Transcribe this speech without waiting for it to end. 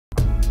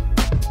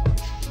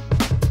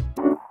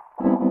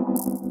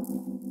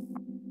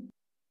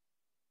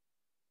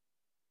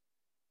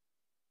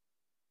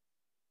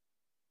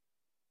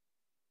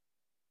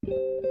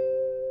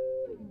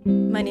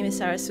My name is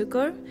Sara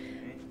Sukor.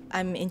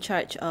 I'm in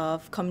charge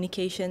of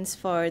communications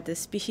for the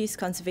species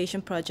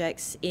conservation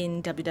projects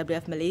in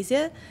WWF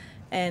Malaysia,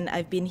 and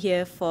I've been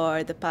here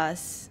for the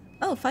past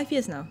 5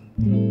 years now.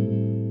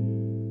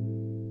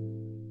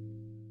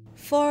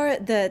 For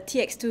the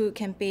TX2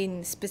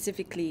 campaign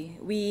specifically,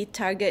 we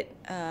target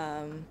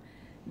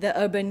the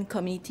urban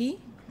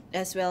community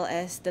as well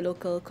as the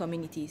local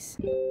communities.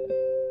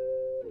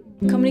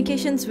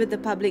 Communications with the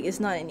public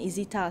is not an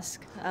easy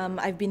task.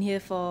 I've been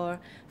here for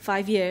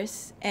 5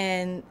 years,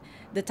 and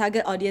the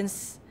target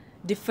audience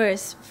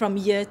differs from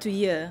year to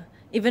year,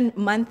 even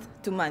month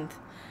to month.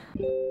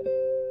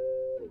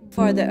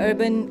 For the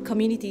urban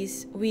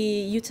communities, we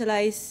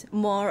utilize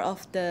more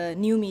of the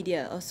new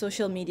media or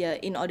social media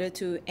in order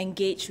to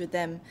engage with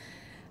them,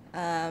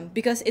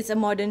 because it's a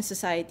modern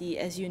society,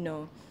 as you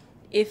know.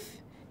 If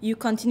you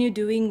continue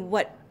doing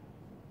what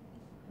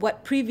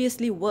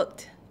previously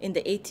worked in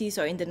the 80s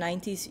or in the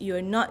 90s,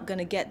 you're not going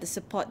to get the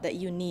support that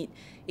you need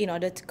in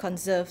order to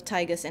conserve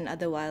tigers and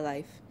other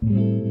wildlife.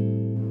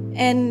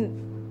 And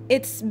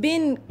it's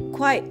been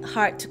quite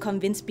hard to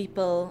convince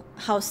people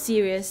how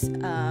serious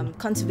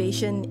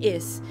conservation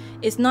is.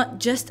 It's not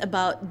just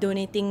about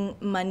donating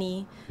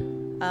money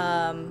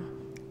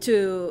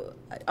to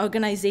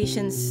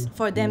organizations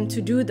for them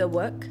to do the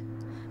work,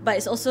 but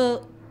it's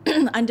also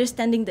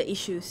understanding the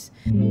issues.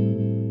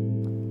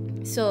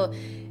 So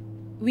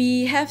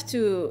we have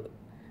to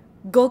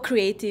go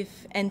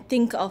creative and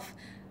think of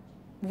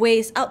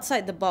ways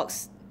outside the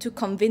box to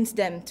convince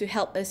them to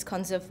help us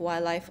conserve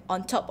wildlife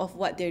on top of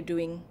what they're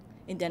doing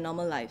in their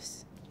normal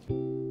lives.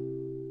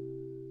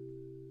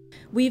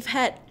 We've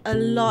had a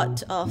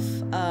lot of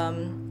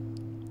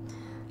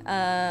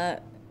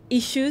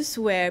issues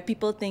where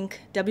people think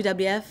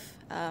WWF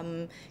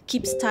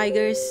keeps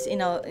tigers in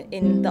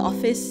the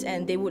office,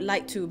 and they would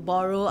like to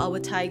borrow our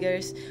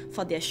tigers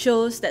for their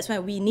shows. That's why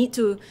we need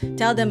to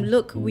tell them,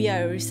 look, we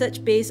are a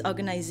research-based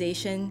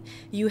organization.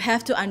 You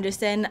have to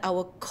understand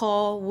our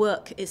core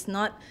work is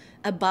not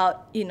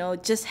about,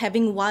 just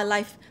having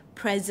wildlife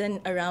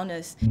present around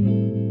us.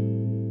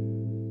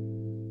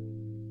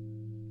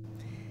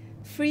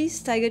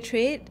 Freeze Tiger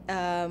Trade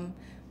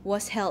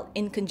was held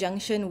in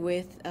conjunction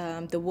with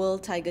the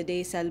World Tiger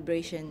Day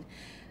celebration.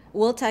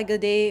 World Tiger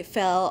Day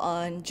fell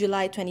on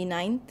July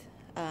 29th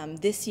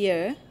this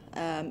year.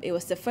 It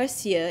was the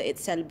first year it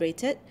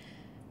celebrated.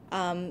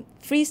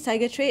 Freeze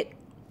Tiger Trade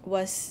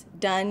was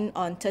done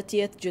on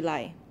 30th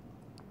July.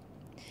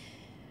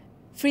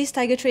 Freeze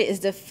Tiger Trade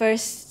is the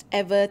first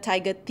ever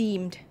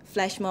tiger-themed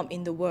flash mob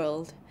in the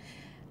world,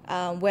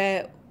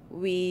 where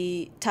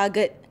we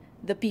target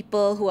the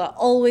people who are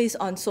always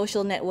on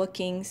social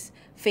networkings,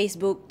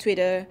 Facebook,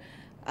 Twitter,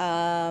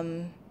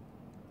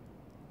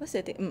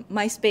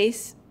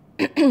 MySpace,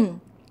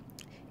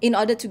 in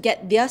order to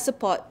get their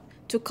support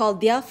to call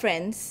their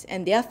friends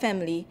and their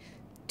family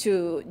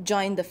to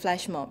join the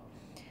flash mob.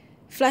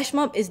 Flash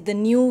mob is the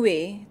new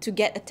way to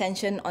get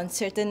attention on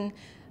certain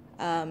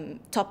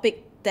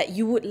topic that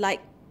you would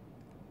like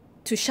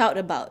to shout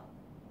about,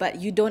 but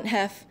you don't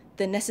have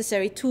the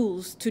necessary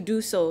tools to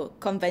do so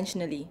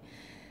conventionally.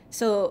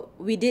 So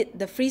we did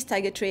the Freeze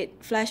Tiger Trade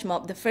flash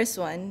mob, the first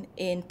one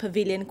in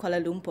Pavilion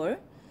Kuala Lumpur,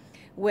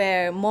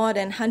 where more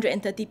than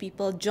 130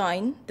 people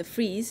joined the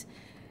freeze.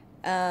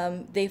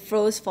 They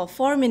froze for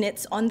 4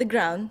 minutes on the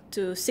ground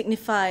to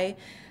signify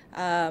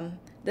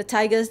the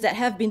tigers that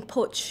have been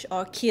poached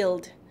or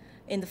killed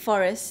in the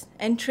forest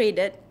and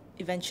traded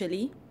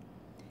eventually.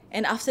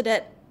 And after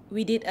that,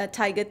 we did a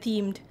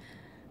tiger-themed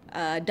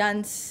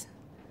dance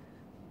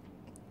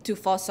to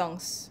 4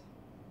 songs.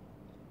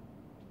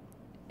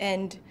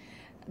 And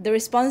the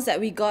response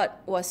that we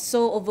got was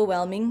so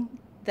overwhelming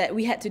that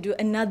we had to do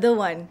another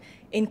one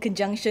in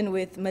conjunction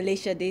with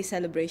Malaysia Day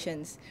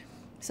celebrations.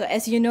 So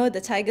as you know,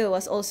 the tiger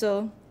was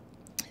also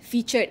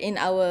featured in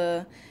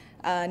our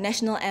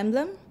national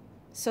emblem.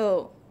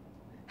 So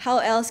how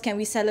else can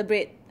we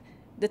celebrate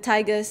the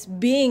tigers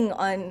being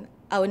on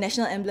our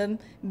national emblem,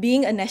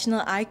 being a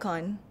national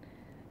icon,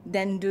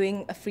 than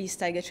doing a Freeze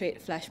Tiger Trade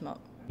flash mob?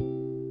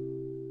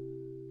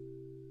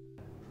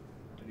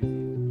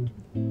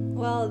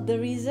 Well, the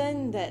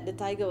reason that the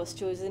tiger was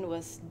chosen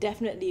was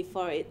definitely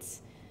for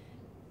its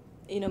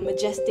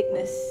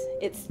majesticness,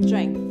 its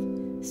strength.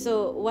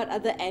 So what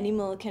other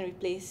animal can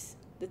replace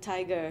the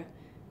tiger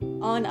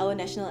on our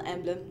national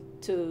emblem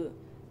to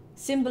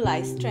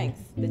symbolize strength?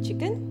 The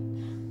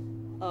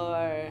chicken?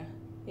 Or,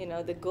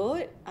 the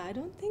goat? I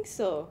don't think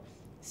so.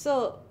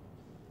 So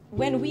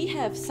when we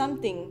have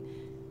something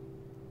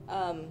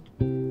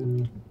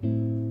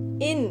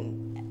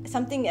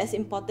something as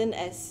important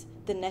as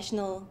the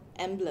national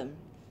emblem,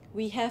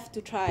 we have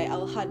to try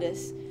our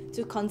hardest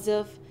to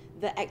conserve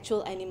the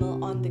actual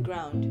animal on the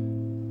ground.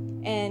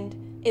 And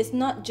it's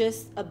not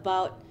just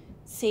about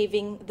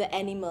saving the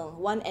animal,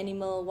 one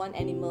animal, one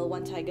animal,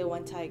 one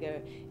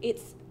tiger.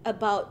 It's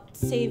about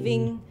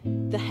saving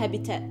the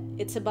habitat.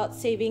 It's about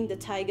saving the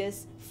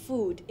tiger's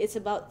food. It's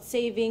about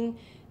saving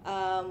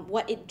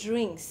what it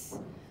drinks.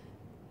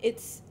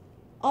 It's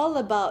all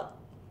about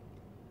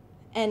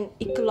an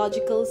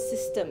ecological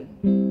system.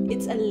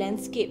 It's a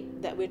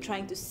landscape that we're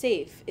trying to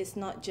save. It's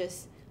not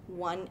just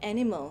one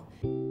animal.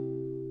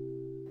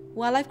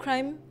 Wildlife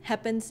crime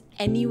happens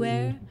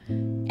anywhere,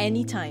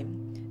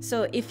 anytime.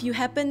 So if you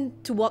happen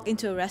to walk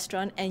into a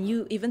restaurant and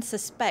you even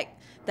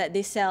suspect that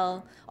they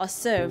sell or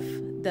serve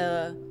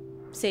the,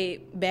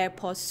 say, bear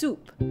paw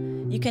soup,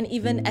 you can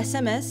even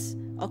SMS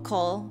or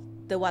call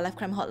the wildlife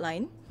crime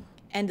hotline,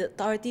 and the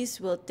authorities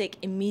will take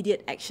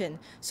immediate action.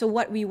 So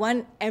what we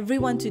want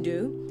everyone to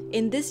do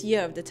in this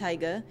year of the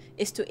tiger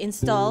is to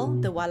install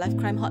the wildlife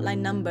crime hotline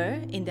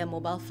number in their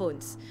mobile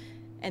phones.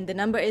 And the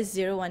number is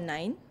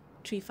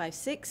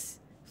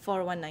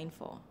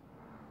 019-356-4194.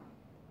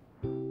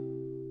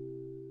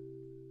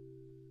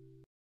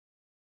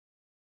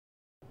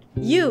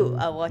 You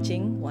are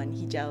watching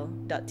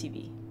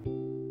OneHijau.tv.